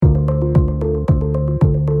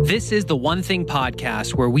This is the One Thing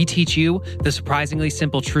podcast, where we teach you the surprisingly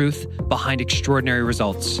simple truth behind extraordinary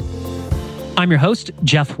results. I'm your host,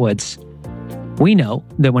 Jeff Woods. We know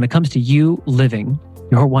that when it comes to you living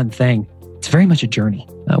your one thing, it's very much a journey.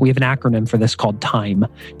 We have an acronym for this called TIME,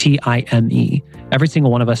 T-I-M-E. Every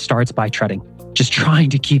single one of us starts by treading, just trying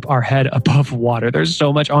to keep our head above water. There's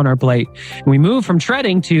so much on our plate. And we move from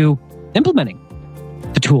treading to implementing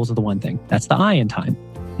the tools of the one thing. That's the I in time.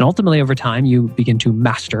 And ultimately, over time, you begin to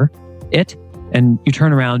master it and you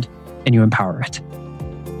turn around and you empower it.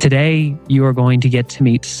 Today, you are going to get to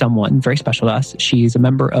meet someone very special to us. She's a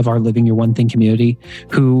member of our Living Your One Thing community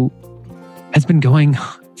who has been going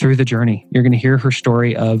through the journey. You're going to hear her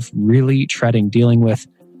story of really treading, dealing with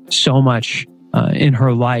so much in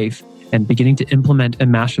her life and beginning to implement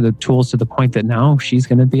and master the tools to the point that now she's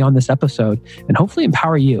going to be on this episode and hopefully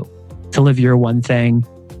empower you to live your one thing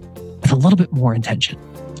with a little bit more intention,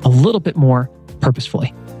 a little bit more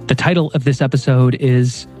purposefully. The title of this episode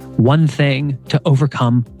is One Thing to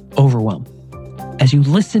Overcome Overwhelm. As you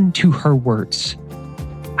listen to her words,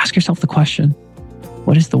 ask yourself the question,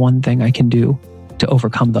 what is the one thing I can do to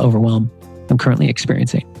overcome the overwhelm I'm currently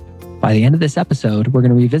experiencing? By the end of this episode, we're going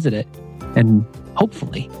to revisit it and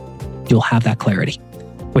hopefully you'll have that clarity.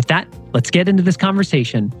 With that, let's get into this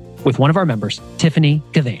conversation with one of our members, Tiffany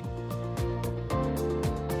Cavegn.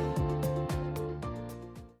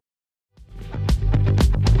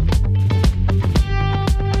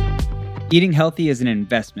 Eating healthy is an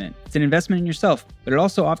investment. It's an investment in yourself, but it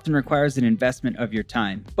also often requires an investment of your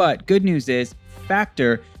time. But good news is,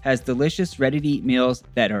 Factor has delicious, ready-to-eat meals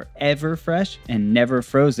that are ever fresh and never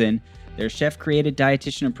frozen. They're chef-created,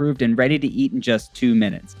 dietitian-approved, and ready to eat in just 2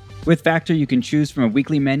 minutes. With Factor, you can choose from a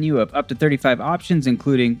weekly menu of up to 35 options,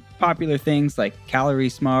 including popular things like Calorie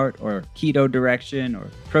Smart or Keto Direction or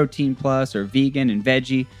Protein Plus or Vegan and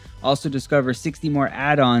Veggie. Also discover 60 more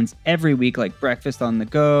add-ons every week like Breakfast on the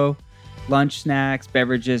Go, lunch snacks,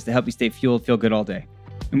 beverages to help you stay fueled, feel good all day.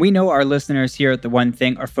 And we know our listeners here at The One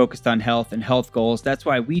Thing are focused on health and health goals. That's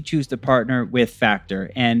why we choose to partner with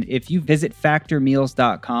Factor. And if you visit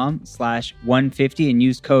factormeals.com/150 and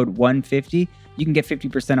use code 150, you can get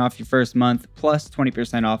 50% off your first month plus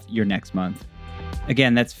 20% off your next month.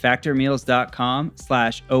 Again, that's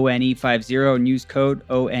factormeals.com/ONE50 and use code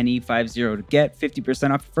ONE50 to get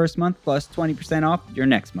 50% off your first month plus 20% off your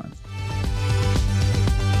next month.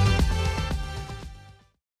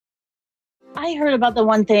 I heard about the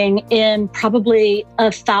one thing in probably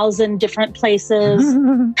 1,000 different places.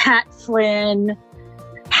 Pat Flynn,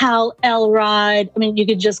 Hal Elrod. I mean, you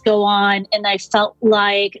could just go on. And I felt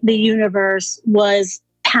like the universe was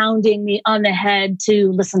pounding me on the head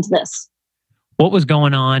to listen to this. What was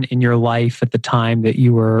going on in your life at the time that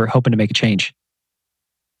you were hoping to make a change?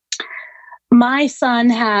 My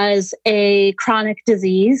son has a chronic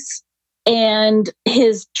disease, and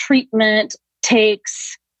his treatment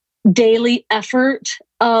takes daily effort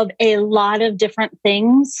of a lot of different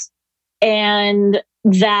things, and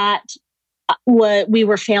that what we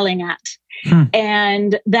were failing at.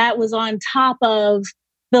 And that was on top of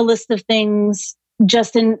the list of things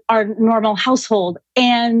just in our normal household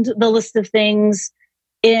and the list of things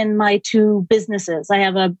in my 2 businesses. I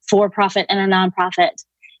have a for-profit and a nonprofit.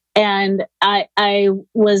 And I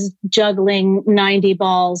was juggling 90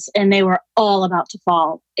 balls and they were all about to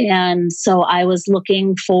fall. And so I was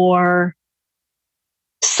looking for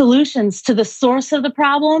solutions to the source of the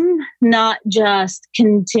problem, not just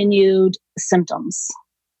continued symptoms.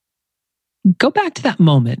 Go back to that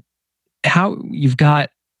moment, how you've got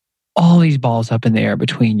all these balls up in the air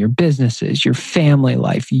between your businesses, your family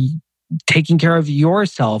life, taking care of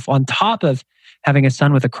yourself on top of having a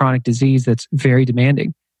son with a chronic disease that's very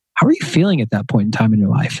demanding. How are you feeling at that point in time in your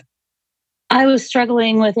life? I was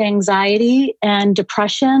struggling with anxiety and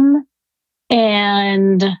depression,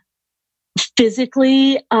 and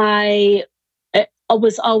physically, I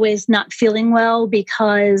was always not feeling well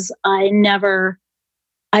because I never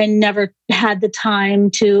had the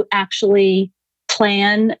time to actually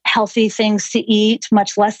plan healthy things to eat,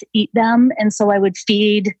 much less eat them. And so I would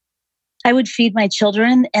feed my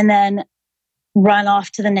children and then run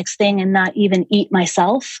off to the next thing and not even eat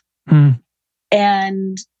myself.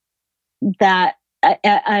 And that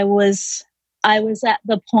I was at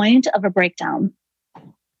the point of a breakdown.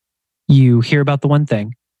 You hear about the one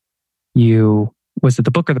thing. Was it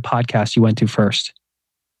the book or the podcast you went to first?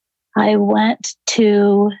 I went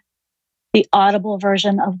to the Audible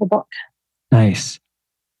version of the book. Nice.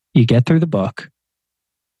 You get through the book.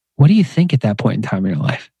 What do you think at that point in time in your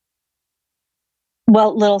life?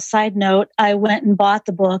 Well, little side note, I went and bought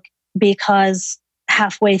the book because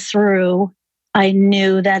halfway through, I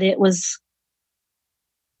knew that it was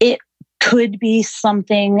it could be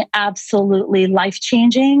something absolutely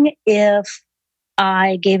life-changing if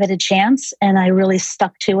I gave it a chance and I really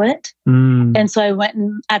stuck to it. And so I went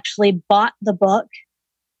and actually bought the book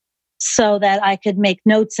so that I could make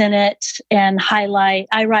notes in it and highlight.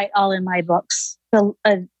 I write all in my books. So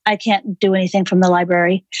I can't do anything from the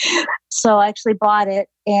library. So I actually bought it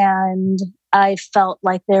and I felt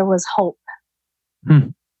like there was hope.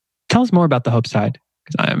 Tell us more about the hope side,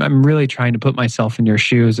 because I'm really trying to put myself in your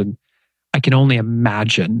shoes, and I can only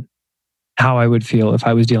imagine how I would feel if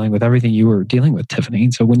I was dealing with everything you were dealing with,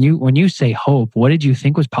 Tiffany. So when you say hope, what did you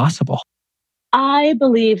think was possible? I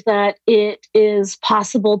believe that it is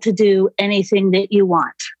possible to do anything that you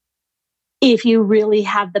want if you really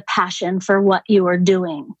have the passion for what you are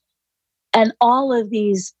doing. And all of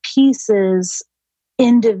these pieces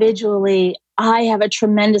individually, I have a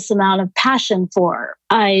tremendous amount of passion for.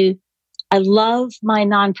 I love my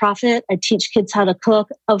nonprofit. I teach kids how to cook.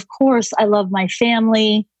 Of course, I love my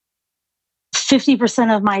family.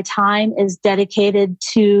 50% of my time is dedicated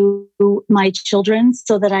to my children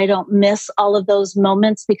so that I don't miss all of those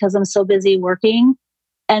moments because I'm so busy working.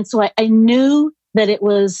 And so I knew that it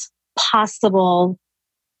was possible.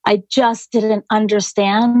 I just didn't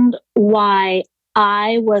understand why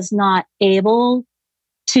I was not able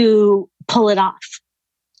to pull it off.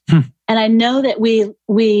 And I know that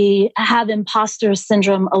we have imposter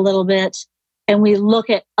syndrome a little bit, and we look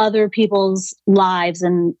at other people's lives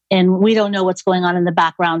and we don't know what's going on in the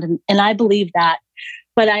background. And I believe that.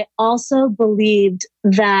 But I also believed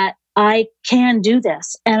that I can do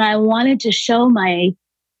this. And I wanted to show my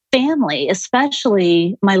family,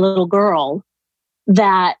 especially my little girl,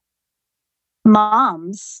 that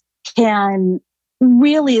moms can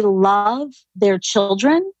really love their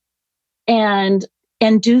children and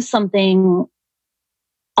do something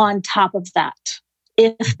on top of that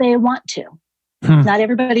if they want to. Not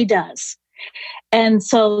everybody does. And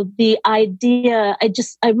so the idea,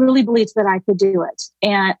 I really believed that I could do it,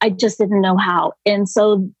 and I just didn't know how. And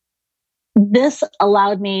so this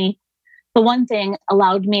allowed me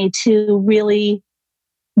to really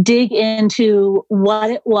dig into what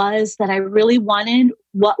it was that I really wanted,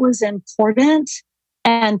 what was important,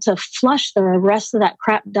 and to flush the rest of that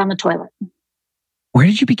crap down the toilet. Where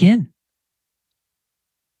did you begin?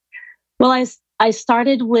 Well, I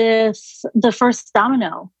started with the first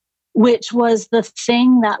domino, which was the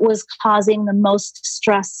thing that was causing the most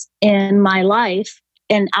stress in my life,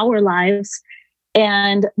 in our lives.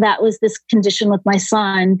 And that was this condition with my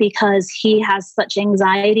son, because he has such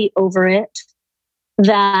anxiety over it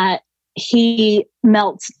that he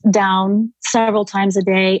melts down several times a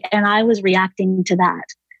day. And I was reacting to that.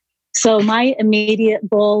 So my immediate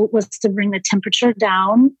goal was to bring the temperature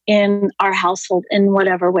down in our household in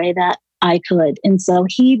whatever way that I could. And so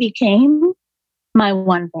he became my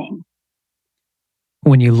one thing.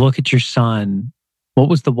 When you look at your son, what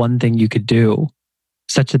was the one thing you could do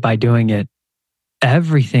such that by doing it,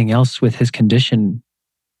 everything else with his condition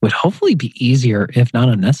would hopefully be easier, if not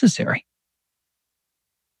unnecessary?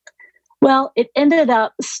 Well, it ended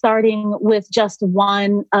up starting with just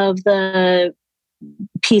one of the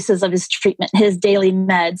pieces of his treatment, his daily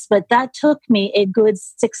meds. But that took me a good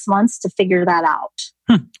 6 months to figure that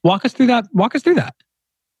out. Walk us through that.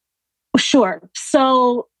 Sure.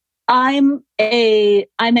 So I'm a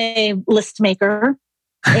list maker,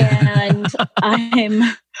 and I'm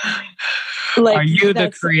like, are you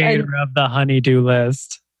the creator of the honey-do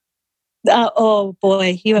list? Oh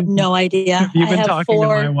boy, you have no idea. You've been talking to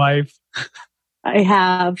my wife. I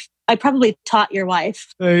have. I probably taught your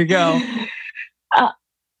wife. There you go.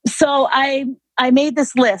 So I made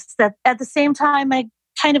this list that at the same time I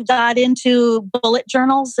kind of got into bullet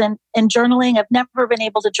journals and journaling. I've never been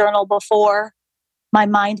able to journal before. My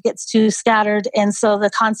mind gets too scattered. And so the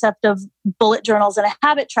concept of bullet journals and a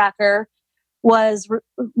habit tracker was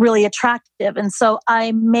really attractive. And so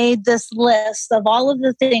I made this list of all of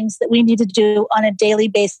the things that we need to do on a daily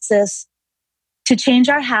basis to change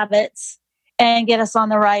our habits and get us on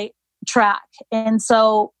the right track. And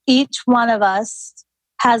so each one of us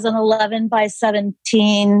has an 11 by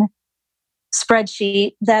 17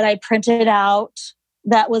 spreadsheet that I printed out.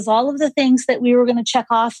 That was all of the things that we were going to check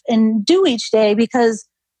off and do each day, because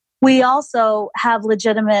we also have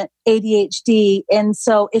legitimate ADHD. And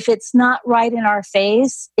so if it's not right in our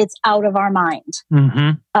face, it's out of our mind.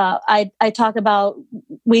 Mm-hmm. I talk about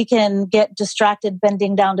we can get distracted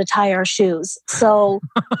bending down to tie our shoes. So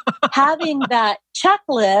having that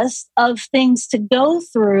checklist of things to go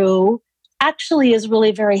through actually is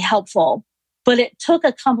really very helpful. But it took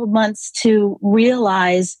a couple months to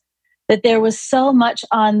realize that there was so much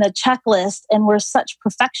on the checklist and we're such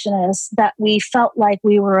perfectionists that we felt like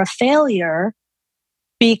we were a failure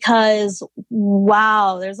because,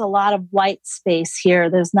 wow, there's a lot of white space here.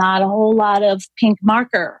 There's not a whole lot of pink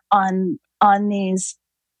marker on these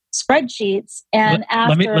spreadsheets. And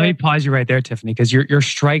let me pause you right there, Tiffany, because you're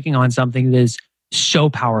striking on something that is so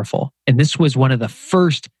powerful. And this was one of the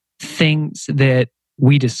first things that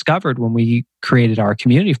we discovered when we created our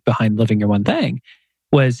community behind Living Your One Thing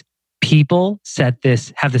was people have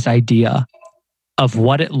this idea of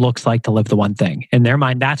what it looks like to live the one thing. In their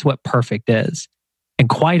mind, that's what perfect is. And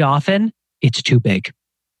quite often, it's too big.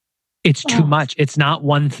 It's too much. It's not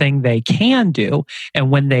one thing they can do. And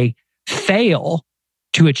when they fail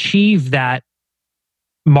to achieve that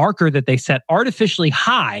marker that they set artificially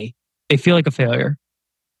high, they feel like a failure.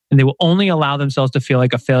 And they will only allow themselves to feel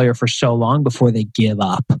like a failure for so long before they give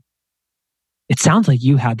up. It sounds like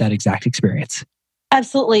you had that exact experience.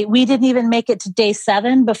 Absolutely. We didn't even make it to day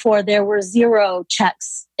 7 before there were 0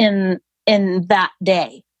 checks in that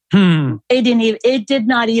day. It did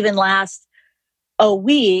not even last a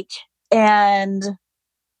week. And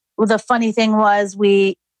the funny thing was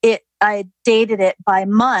I dated it by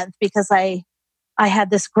month because I had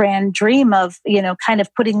this grand dream of, kind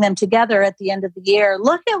of putting them together at the end of the year.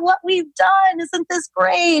 Look at what we've done. Isn't this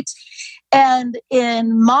great? And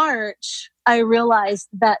in March, I realized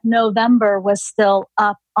that November was still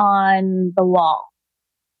up on the wall.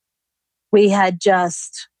 We had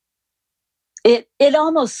it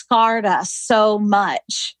almost scarred us so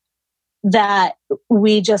much that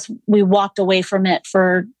we walked away from it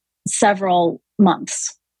for several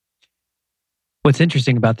months. What's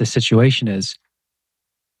interesting about this situation is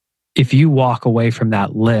if you walk away from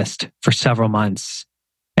that list for several months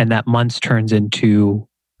and that months turns into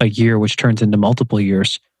a year, which turns into multiple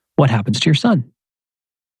years, what happens to your son?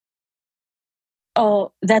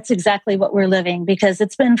 Oh, that's exactly what we're living because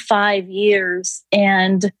it's been 5 years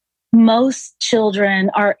and most children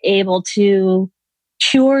are able to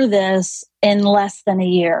cure this in less than a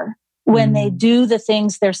year when they do the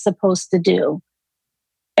things they're supposed to do.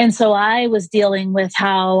 And so I was dealing with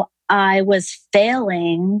how I was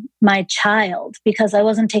failing my child because I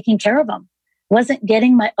wasn't taking care of him. Wasn't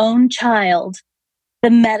getting my own child the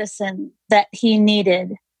medicine that he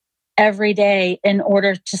needed every day in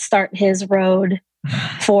order to start his road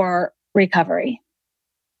for recovery.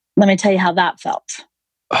 Let me tell you how that felt.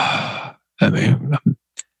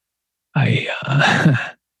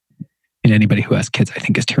 Anybody who has kids, I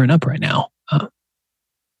think, is tearing up right now.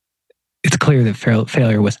 It's clear that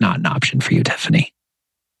failure was not an option for you, Tiffany.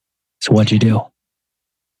 So what'd you do?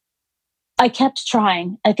 I kept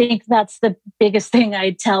trying. I think that's the biggest thing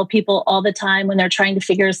I tell people all the time when they're trying to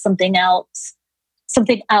figure something out,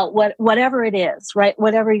 whatever it is, right?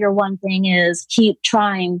 Whatever your one thing is, keep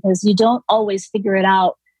trying because you don't always figure it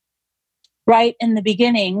out right in the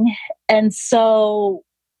beginning. And so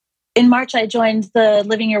in March, I joined the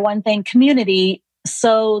Living Your One Thing community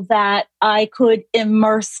so that I could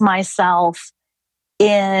immerse myself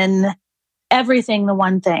in everything the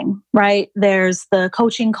one thing, right? There's the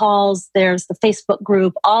coaching calls, there's the Facebook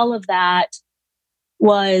group, all of that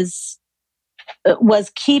was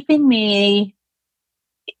keeping me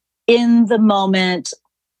in the moment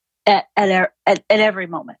at every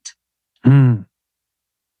moment.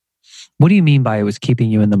 What do you mean by it was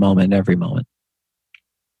keeping you in the moment every moment?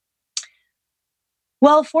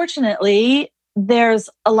 Well, fortunately, there's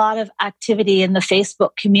a lot of activity in the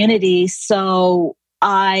Facebook community. So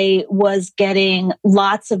I was getting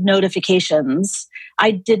lots of notifications.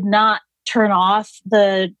 I did not turn off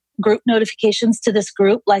the group notifications to this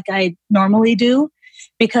group like I normally do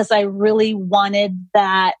because I really wanted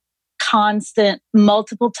that constant,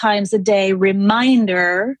 multiple times a day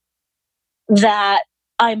reminder that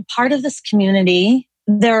I'm part of this community.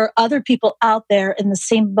 There are other people out there in the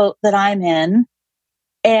same boat that I'm in.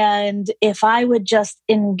 And if I would just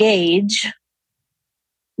engage,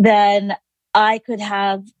 then I could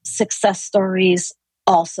have success stories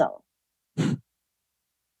also.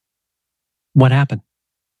 What happened?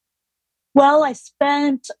 Well, I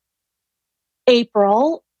spent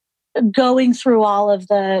April going through all of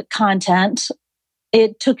the content.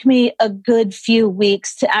 It took me a good few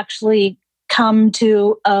weeks to actually come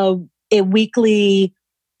to a weekly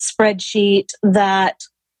spreadsheet that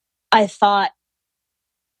I thought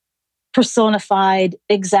personified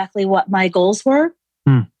exactly what my goals were.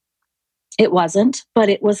 It wasn't, but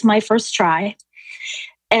it was my first try.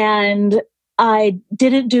 And I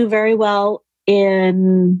didn't do very well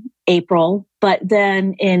in April, but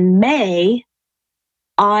then in May,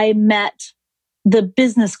 I met the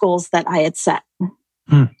business goals that I had set.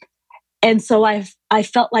 And so I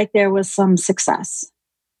felt like there was some success.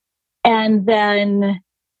 And then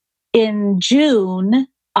in June,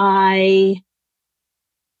 I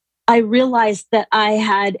realized that I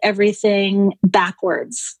had everything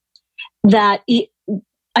backwards, that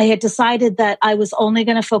I had decided that I was only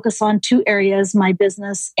going to focus on two areas, my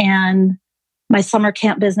business and my summer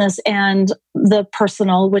camp business, and the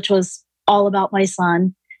personal, which was all about my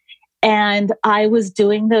son. And I was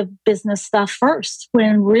doing the business stuff first,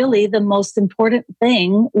 when really the most important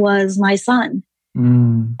thing was my son.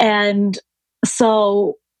 And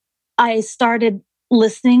so I started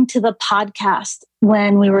listening to the podcast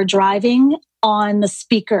when we were driving on the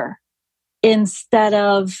speaker instead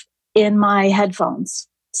of in my headphones,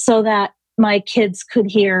 so that my kids could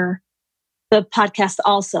hear the podcast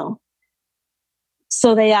also.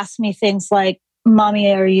 So they asked me things like,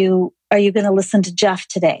 "Mommy, are you going to listen to Jeff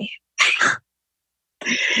today?"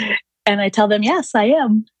 And I tell them, "Yes, I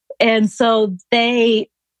am." And so they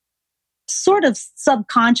sort of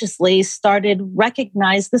subconsciously started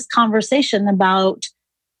recognize this conversation about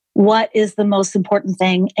what is the most important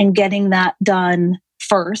thing and getting that done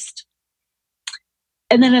first.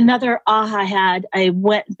 And then another aha I had, I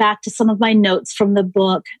went back to some of my notes from the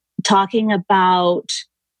book talking about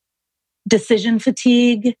decision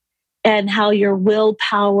fatigue and how your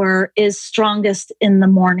willpower is strongest in the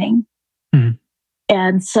morning.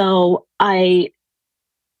 And so I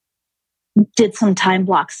did some time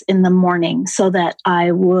blocks in the morning so that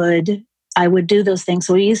I would do those things.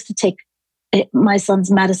 So we used to take my son's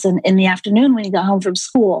medicine in the afternoon when he got home from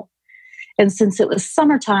school. And since it was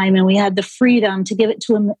summertime and we had the freedom to give it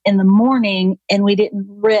to him in the morning, and we didn't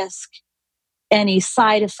risk any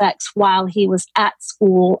side effects while he was at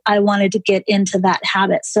school, I wanted to get into that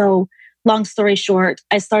habit. So long story short,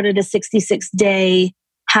 I started a 66-day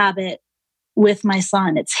habit with my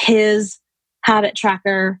son. It's his habit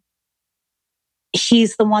tracker.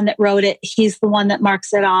 He's the one that wrote it. He's the one that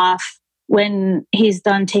marks it off when he's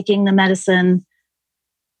done taking the medicine.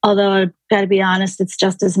 Although I've got to be honest, it's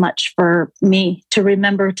just as much for me to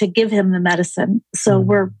remember to give him the medicine. So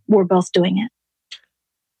we're both doing it.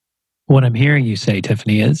 What I'm hearing you say,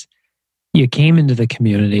 Tiffany, is you came into the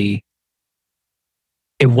community.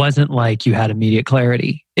 It wasn't like you had immediate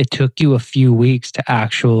clarity. It took you a few weeks to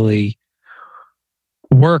actually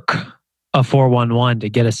work a 411 to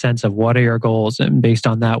get a sense of what are your goals, and based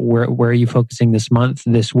on that, where are you focusing this month,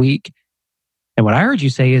 this week? And what I heard you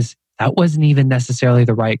say is that wasn't even necessarily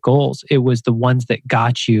the right goals. It was the ones that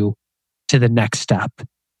got you to the next step,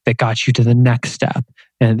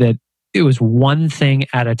 and that it was one thing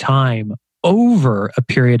at a time over a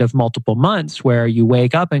period of multiple months, where you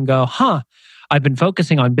wake up and go, I've been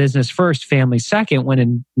focusing on business first, family second, when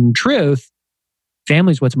in truth,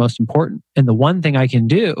 family is what's most important. And the one thing I can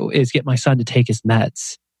do is get my son to take his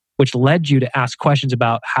meds, which led you to ask questions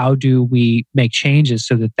about how do we make changes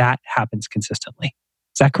so that that happens consistently.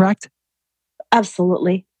 Is that correct?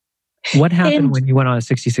 Absolutely. What happened when you went on a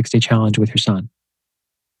 66-day challenge with your son?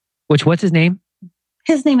 What's his name?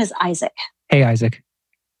 His name is Isaac. Hey, Isaac.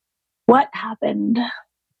 What happened?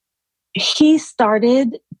 He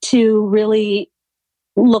started to really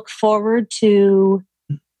look forward to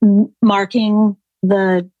marking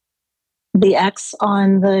the X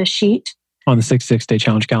on the sheet. On the 66-day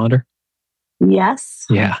challenge calendar? Yes.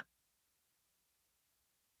 Yeah.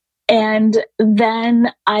 And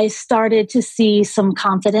then I started to see some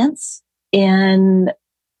confidence in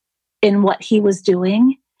what he was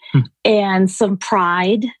doing and some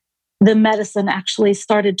pride. The medicine actually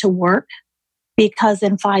started to work, because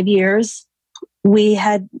in 5 years, we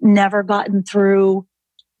had never gotten through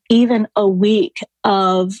even a week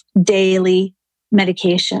of daily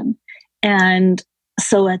medication. And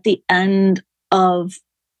so at the end of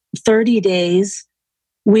 30 days,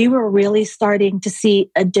 we were really starting to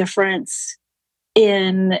see a difference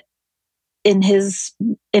in his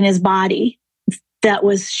body that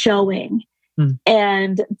was showing.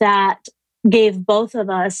 And that gave both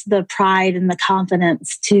of us the pride and the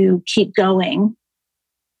confidence to keep going.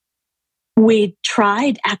 We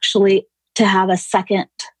tried actually to have a second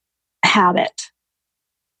habit,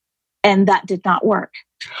 and that did not work.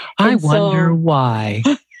 I wonder why.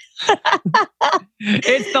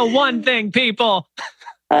 It's the one thing, people.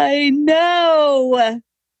 I know.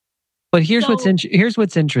 But here's what's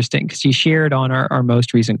interesting, because you shared on our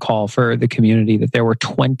most recent call for the community that there were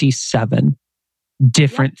 27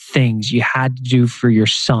 different things you had to do for your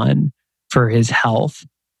son for his health.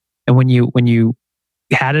 And when you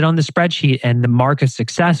had it on the spreadsheet and the mark of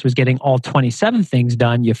success was getting all 27 things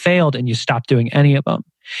done, you failed and you stopped doing any of them.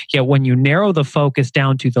 Yet when you narrow the focus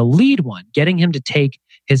down to the lead one, getting him to take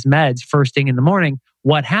his meds first thing in the morning,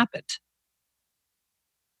 what happened?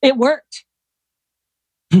 It worked.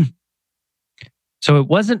 So it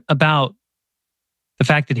wasn't about the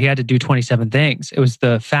fact that he had to do 27 things. It was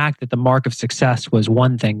the fact that the mark of success was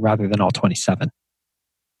one thing rather than all 27.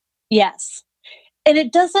 Yes. And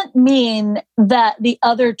it doesn't mean that the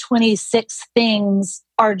other 26 things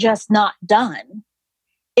are just not done.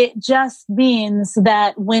 It just means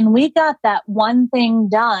that when we got that one thing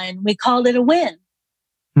done, we called it a win.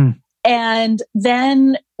 And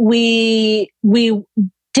then we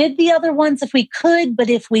did the other ones if we could, but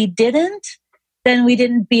if we didn't, then we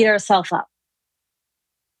didn't beat ourselves up.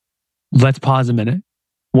 Let's pause a minute.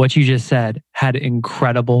 What you just said had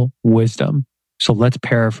incredible wisdom. So let's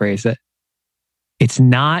paraphrase it. It's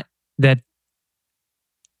not that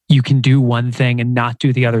you can do one thing and not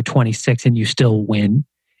do the other 26 and you still win.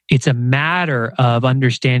 It's a matter of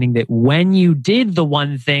understanding that when you did the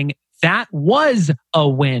one thing, that was a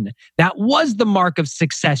win. That was the mark of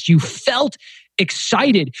success. You felt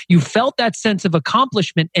excited. You felt that sense of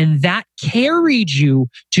accomplishment, and that carried you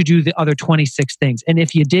to do the other 26 things. And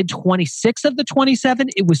if you did 26 of the 27,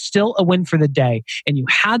 it was still a win for the day. And you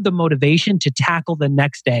had the motivation to tackle the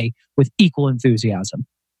next day with equal enthusiasm.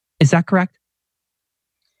 Is that correct?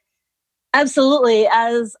 Absolutely.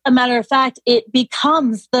 As a matter of fact, it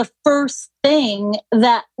becomes the first thing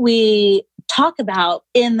that we talk about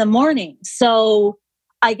in the morning. So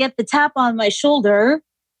I get the tap on my shoulder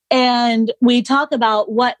and we talk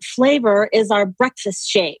about what flavor is our breakfast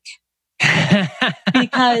shake.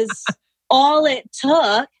 Because all it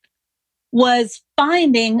took was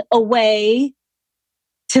finding a way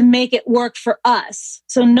to make it work for us.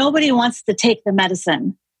 So nobody wants to take the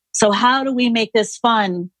medicine. So how do we make this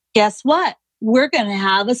fun? Guess what? We're going to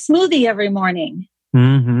have a smoothie every morning.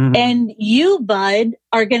 Mm-hmm. And you, bud,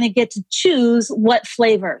 are going to get to choose what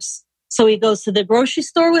flavors. So he goes to the grocery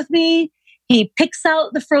store with me. He picks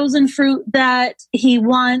out the frozen fruit that he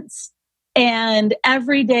wants. And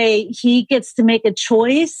every day he gets to make a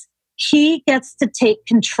choice. He gets to take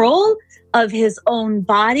control of his own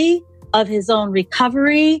body, of his own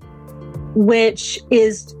recovery, which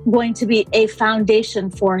is going to be a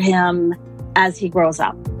foundation for him as he grows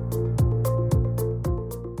up.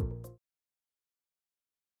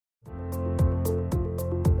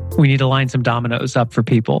 We need to line some dominoes up for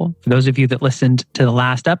people. For those of you that listened to the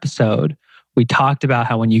last episode, we talked about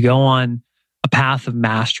how when you go on a path of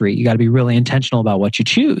mastery, you got to be really intentional about what you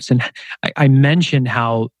choose. And I mentioned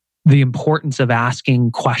how the importance of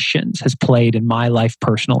asking questions has played in my life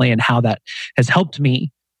personally and how that has helped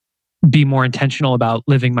me be more intentional about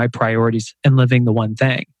living my priorities and living the one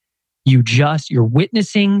thing. You're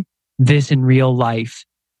witnessing this in real life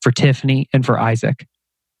for Tiffany and for Isaac.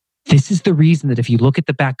 This is the reason that if you look at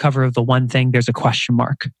the back cover of the one thing, there's a question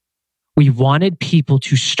mark. We wanted people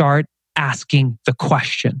to start asking the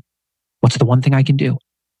question, what's the one thing I can do?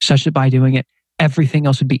 Such that by doing it, everything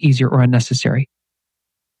else would be easier or unnecessary.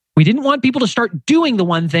 We didn't want people to start doing the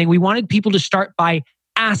one thing. We wanted people to start by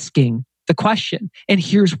asking the question. And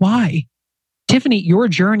here's why. Tiffany, your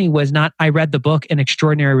journey was not, I read the book and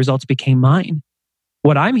extraordinary results became mine.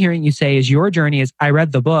 What I'm hearing you say is your journey is, I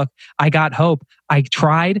read the book, I got hope, I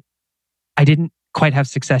tried, I didn't quite have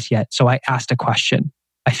success yet. So I asked a question.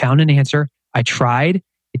 I found an answer. I tried.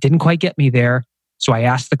 It didn't quite get me there. So I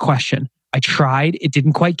asked the question. I tried. It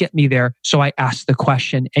didn't quite get me there. So I asked the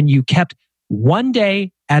question. And you kept one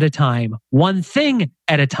day at a time, one thing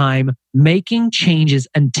at a time, making changes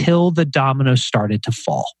until the dominoes started to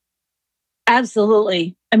fall.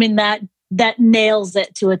 Absolutely. I mean, that nails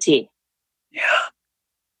it to a T. Yeah.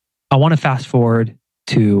 I want to fast forward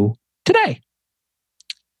to today.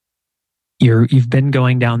 You've been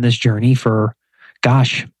going down this journey for,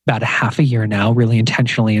 about a half a year now, really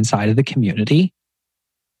intentionally inside of the community.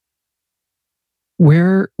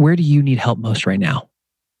 Where do you need help most right now?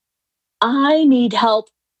 I need help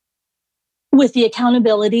with the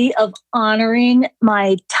accountability of honoring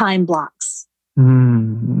my time blocks.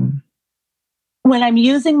 When I'm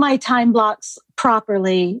using my time blocks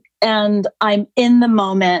properly and I'm in the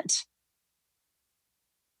moment,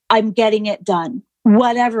 I'm getting it done,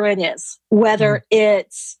 whatever it is, whether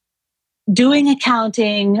it's doing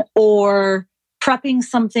accounting or prepping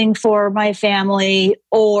something for my family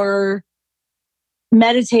or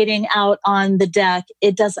meditating out on the deck.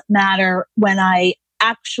 It doesn't matter. When I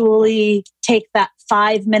actually take that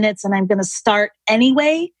 5 minutes and I'm going to start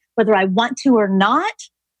anyway, whether I want to or not,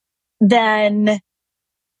 then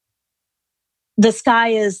the sky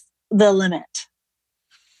is the limit.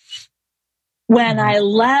 When I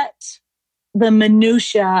let the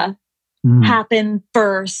minutia happen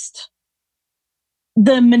first,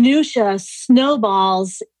 the minutia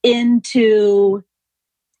snowballs into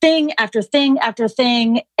thing after thing after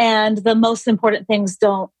thing, and the most important things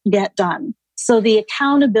don't get done. So the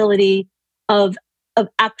accountability of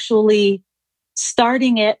actually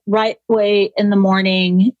starting it right way in the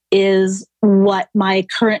morning is what my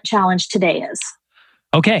current challenge today is.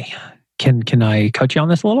 Okay. Can I coach you on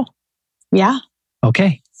this a little? Yeah.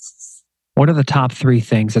 Okay. What are the top 3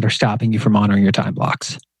 things that are stopping you from honoring your time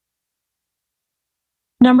blocks?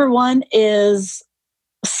 Number 1 is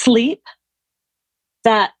sleep.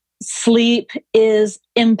 That sleep is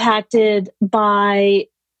impacted by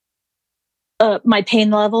my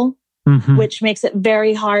pain level, which makes it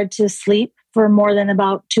very hard to sleep for more than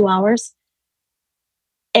about 2 hours.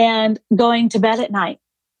 And going to bed at night.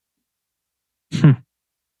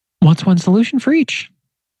 What's one solution for each?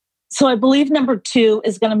 So I believe number 2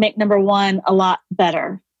 is going to make number 1 a lot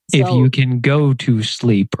better. If you can go to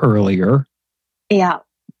sleep earlier,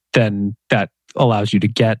 then that allows you to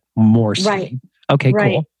get more sleep. Right. Okay,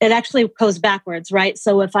 right. Cool. It actually goes backwards, right?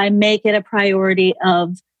 So if I make it a priority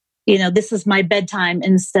of, this is my bedtime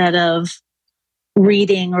instead of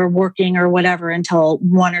reading or working or whatever until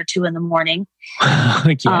 1 or 2 in the morning.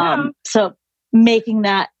 So making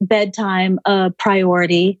that bedtime a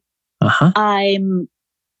priority. I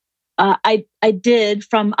did,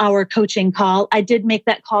 from our coaching call, I did make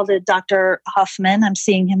that call to Dr. Huffman. I'm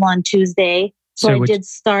seeing him on Tuesday. So I did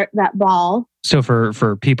start that ball. So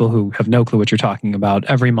for people who have no clue what you're talking about,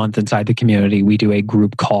 every month inside the community, we do a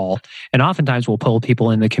group call. And oftentimes we'll pull people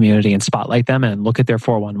in the community and spotlight them and look at their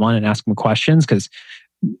 411 and ask them questions, because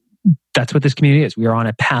that's what this community is. We are on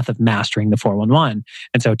a path of mastering the 411.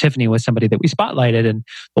 And so Tiffany was somebody that we spotlighted. And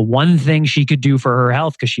the one thing she could do for her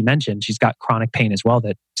health, because she mentioned she's got chronic pain as well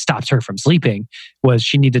that stops her from sleeping, was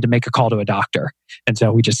she needed to make a call to a doctor. And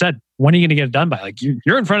so we just said, when are you going to get it done by? Like,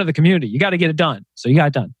 you're in front of the community. You got to get it done. So you got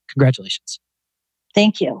it done. Congratulations.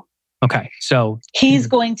 Thank you. Okay. So he's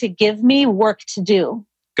going to give me work to do.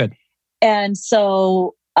 Good. And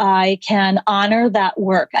so I can honor that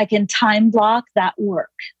work. I can time block that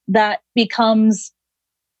work. That becomes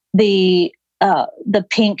the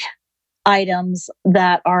pink items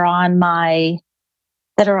that are on my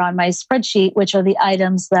spreadsheet, which are the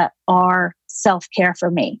items that are self-care for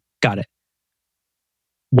me. Got it.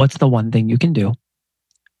 What's the one thing you can do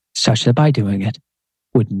such that by doing it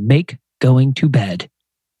would make going to bed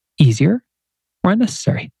easier or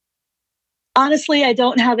unnecessary? Honestly, I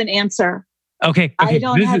don't have an answer. Okay. I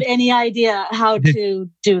don't have any idea how to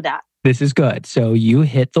do that. This is good. So you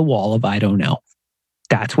hit the wall of I don't know.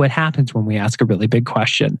 That's what happens when we ask a really big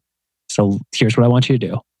question. So here's what I want you to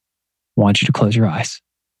do. I want you to close your eyes.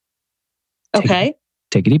 Okay.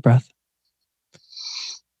 Take a deep breath.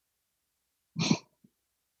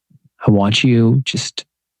 I want you just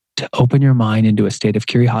to open your mind into a state of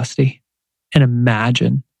curiosity and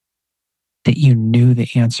imagine that you knew the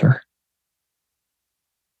answer.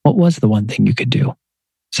 What was the one thing you could do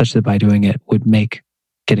such that by doing it would make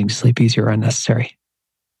getting to sleep easier or unnecessary?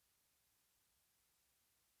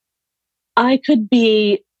 I could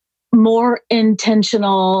be more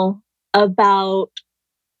intentional about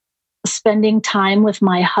spending time with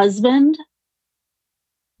my husband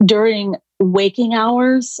during waking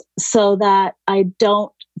hours so that I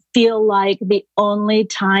don't feel like the only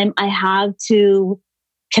time I have to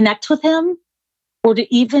connect with him or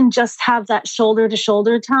to even just have that shoulder to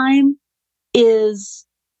shoulder time is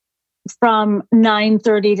from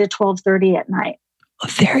 9:30 to 12:30 at night.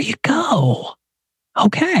 Well, there you go.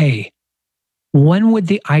 Okay. When would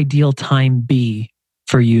the ideal time be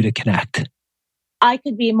for you to connect? I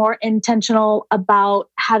could be more intentional about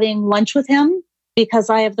having lunch with him because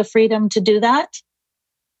I have the freedom to do that.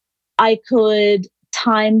 I could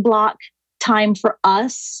time block time for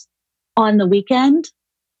us on the weekend.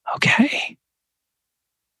 Okay.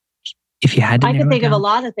 If you had to, I could think of a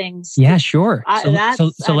lot of things. Yeah, sure. That's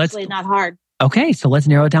actually not hard. Okay, so let's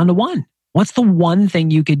narrow it down to one. What's the one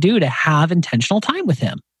thing you could do to have intentional time with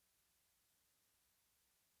him?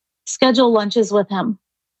 Schedule lunches with him.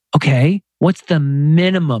 Okay. What's the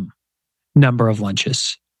minimum number of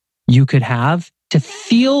lunches you could have to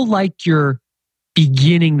feel like you're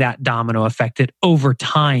beginning that domino effect that over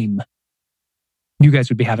time you guys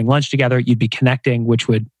would be having lunch together, you'd be connecting, which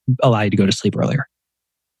would allow you to go to sleep earlier?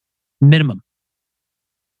 Minimum.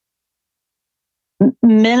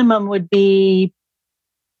 Minimum would be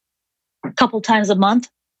a couple times a month.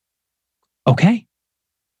 Okay.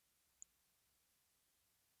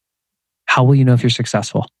 How will you know if you're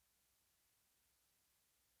successful?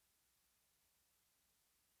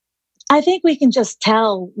 I think we can just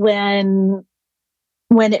tell when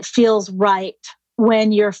it feels right,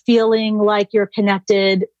 when you're feeling like you're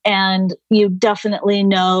connected, and you definitely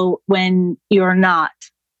know when you're not.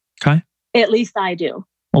 Okay. At least I do.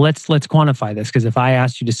 Well, let's quantify this, because if I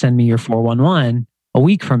asked you to send me your 411 a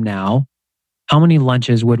week from now, how many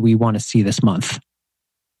lunches would we want to see this month?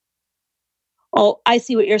 Oh, I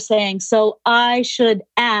see what you're saying. So I should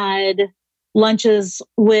add lunches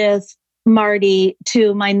with Marty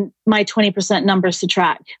to my 20% numbers to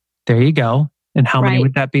track. There you go. And how many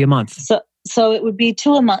would that be a month? So it would be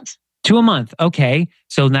 2 a month. 2 a month. Okay.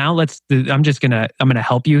 So now I'm going to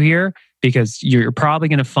help you here, because you're probably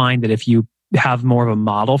going to find that if you have more of a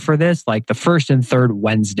model for this, like the first and third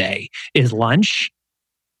Wednesday is lunch.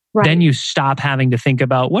 Right. Then you stop having to think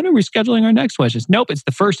about, when are we scheduling our next lunches? Nope, it's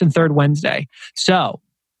the first and third Wednesday. So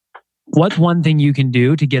what's one thing you can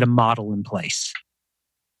do to get a model in place?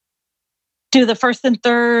 Do the first and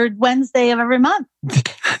third Wednesday of every month.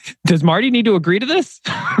 Does Marty need to agree to this?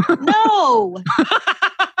 No.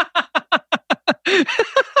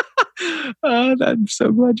 Oh, I'm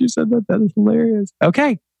so glad you said that. That is hilarious.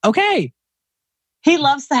 Okay. He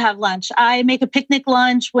loves to have lunch. I make a picnic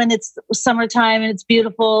lunch when it's summertime and it's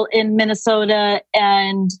beautiful in Minnesota,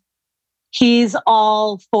 and he's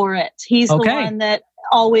all for it. He's the one that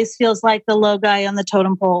always feels like the low guy on the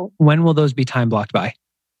totem pole. When will those be time blocked by?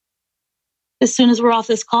 As soon as we're off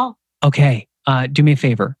this call. Okay. Do me a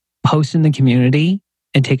favor. Post in the community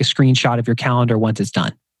and take a screenshot of your calendar once it's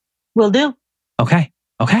done. Will do. Okay.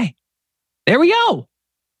 There we go.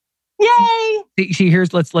 Yay! See,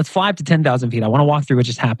 let's fly up to 10,000 feet. I want to walk through what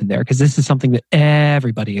just happened there, because this is something that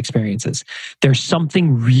everybody experiences. There's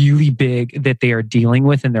something really big that they are dealing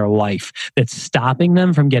with in their life that's stopping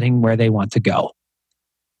them from getting where they want to go.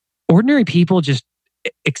 Ordinary people just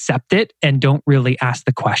accept it and don't really ask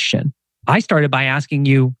the question. I started by asking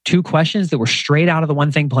you 2 questions that were straight out of the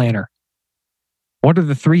One Thing Planner. What are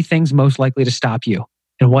the 3 things most likely to stop you?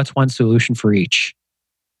 And what's one solution for each?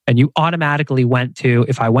 And you automatically went to,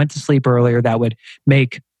 if I went to sleep earlier, that would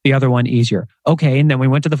make the other one easier. Okay, and then we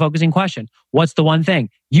went to the focusing question. What's the one thing?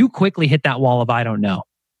 You quickly hit that wall of I don't know.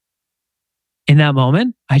 In that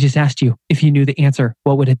moment, I just asked you, if you knew the answer,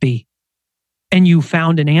 what would it be? And you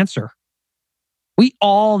found an answer. We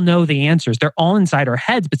all know the answers. They're all inside our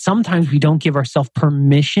heads, but sometimes we don't give ourselves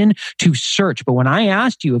permission to search. But when I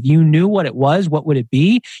asked you if you knew what it was, what would it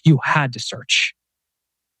be? You had to search.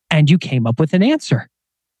 And you came up with an answer.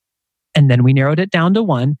 And then we narrowed it down to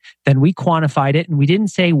 1. Then we quantified it, and we didn't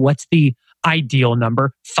say what's the ideal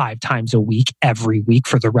number 5 times a week, every week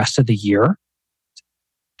for the rest of the year.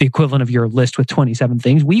 The equivalent of your list with 27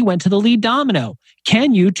 things. We went to the lead domino.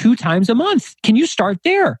 Can you 2 times a month? Can you start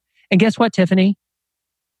there? And guess what, Tiffany?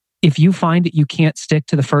 If you find that you can't stick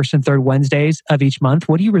to the first and third Wednesdays of each month,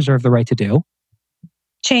 what do you reserve the right to do?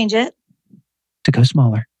 Change it. To go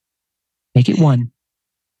smaller. Make it 1.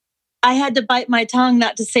 I had to bite my tongue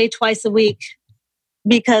not to say twice a week,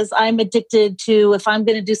 because I'm addicted to, if I'm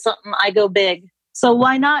going to do something, I go big. So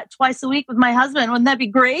why not twice a week with my husband? Wouldn't that be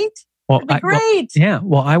great? Well, that'd be great.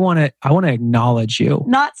 I want to acknowledge you.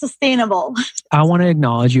 Not sustainable. I want to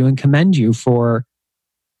acknowledge you and commend you for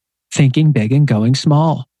thinking big and going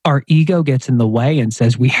small. Our ego gets in the way and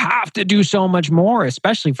says we have to do so much more,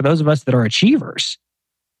 especially for those of us that are achievers.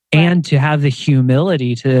 Right. And to have the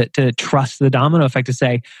humility to trust the domino effect, to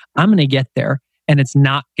say, I'm going to get there. And it's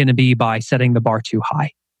not going to be by setting the bar too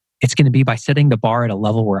high. It's going to be by setting the bar at a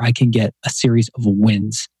level where I can get a series of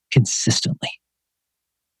wins consistently.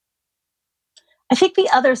 I think the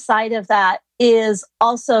other side of that is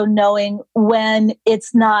also knowing when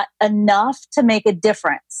it's not enough to make a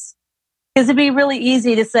difference. Because it'd be really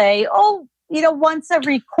easy to say, once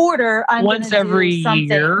every quarter, I'm going to do something.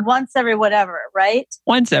 Year. Once every whatever, right?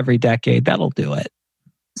 Once every decade, that'll do it.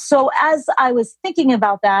 So as I was thinking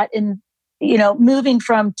about that, and moving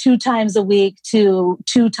from 2 times a week to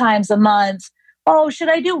 2 times a month, should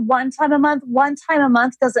I do 1 time a month? 1 time a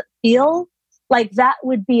month doesn't feel like that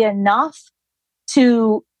would be enough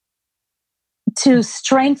to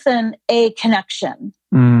strengthen a connection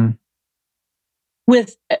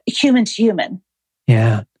with human to human.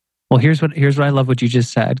 Yeah. Well, here's what I love what you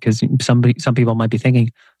just said, because some people might be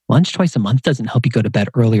thinking, lunch twice a month doesn't help you go to bed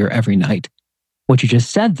earlier every night. What you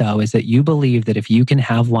just said, though, is that you believe that if you can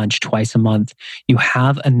have lunch twice a month, you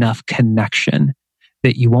have enough connection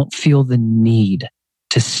that you won't feel the need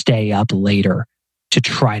to stay up later to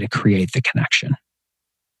try to create the connection.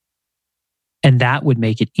 And that would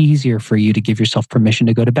make it easier for you to give yourself permission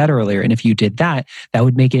to go to bed earlier. And if you did that, that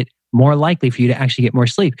would make it more likely for you to actually get more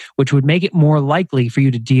sleep, which would make it more likely for you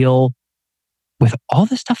to deal with all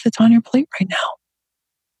the stuff that's on your plate right now.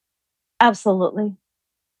 Absolutely.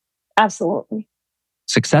 Absolutely.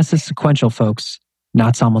 Success is sequential, folks,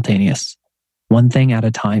 not simultaneous. 1 thing at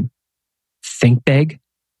a time. Think big,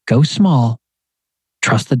 go small,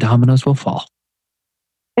 trust the dominoes will fall.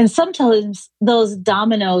 And sometimes those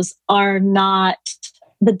dominoes are not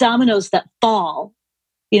the dominoes that fall.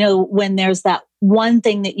 When there's that one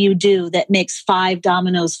thing that you do that makes 5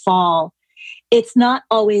 dominoes fall, it's not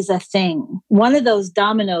always a thing. One of those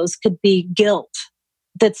dominoes could be guilt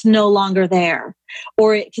that's no longer there,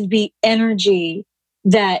 or it could be energy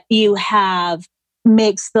that you have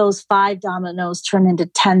makes those 5 dominoes turn into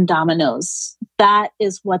 10 dominoes. That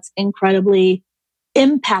is what's incredibly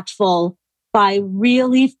impactful, by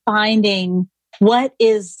really finding what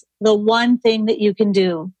is the one thing that you can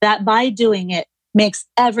do that by doing it makes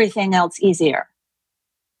everything else easier.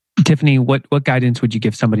 Tiffany, what guidance would you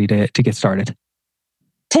give somebody to get started?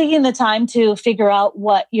 Taking the time to figure out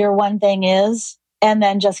what your one thing is and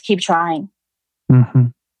then just keep trying. Mm-hmm.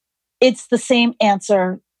 It's the same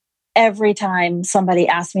answer every time somebody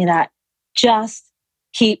asks me that. Just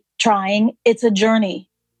keep trying. It's a journey.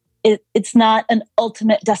 It's not an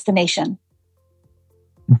ultimate destination.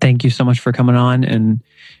 Thank you so much for coming on and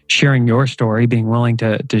sharing your story, being willing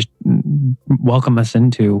to welcome us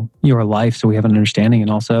into your life so we have an understanding, and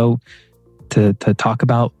also to talk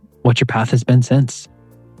about what your path has been since.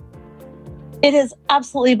 It has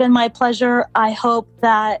absolutely been my pleasure. I hope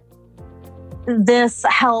that this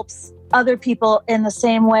helps other people in the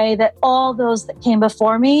same way that all those that came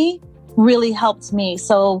before me really helped me.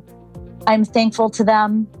 So I'm thankful to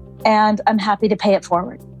them, and I'm happy to pay it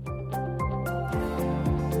forward.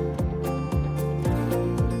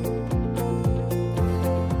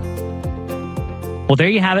 Well, there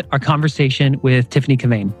you have it, our conversation with Tiffany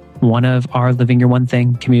Cavegn, one of our Living Your One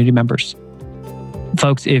Thing community members.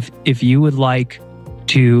 Folks, if you would like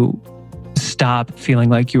to stop feeling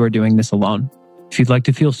like you are doing this alone, if you'd like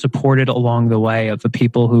to feel supported along the way of the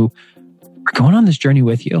people who are going on this journey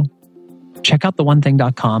with you, check out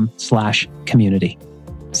theonething.com/community.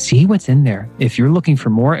 See what's in there. If you're looking for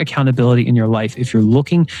more accountability in your life, if you're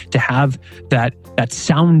looking to have that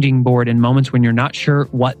sounding board in moments when you're not sure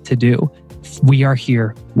what to do, we are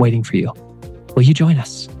here waiting for you. Will you join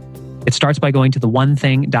us? It starts by going to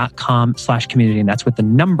theonething.com/community, and that's with the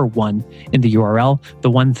number 1 in the URL,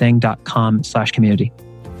 theonething.com/community.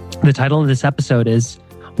 The title of this episode is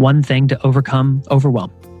One Thing to Overcome Overwhelm.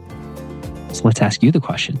 So let's ask you the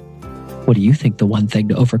question. What do you think the one thing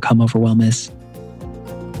to overcome overwhelm is?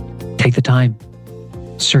 Take the time.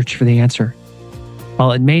 Search for the answer.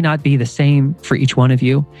 While it may not be the same for each one of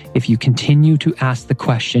you, if you continue to ask the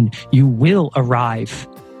question, you will arrive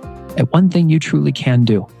at one thing you truly can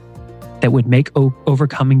do that would make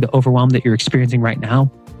overcoming the overwhelm that you're experiencing right now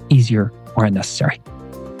easier or unnecessary.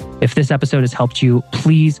 If this episode has helped you,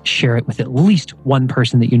 please share it with at least one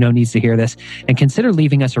person that you know needs to hear this, and consider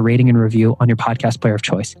leaving us a rating and review on your podcast player of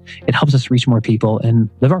choice. It helps us reach more people and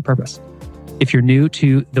live our purpose. If you're new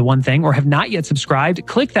to The One Thing or have not yet subscribed,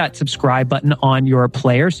 click that subscribe button on your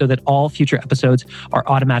player so that all future episodes are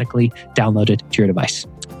automatically downloaded to your device.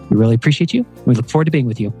 We really appreciate you. We look forward to being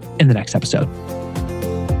with you in the next episode.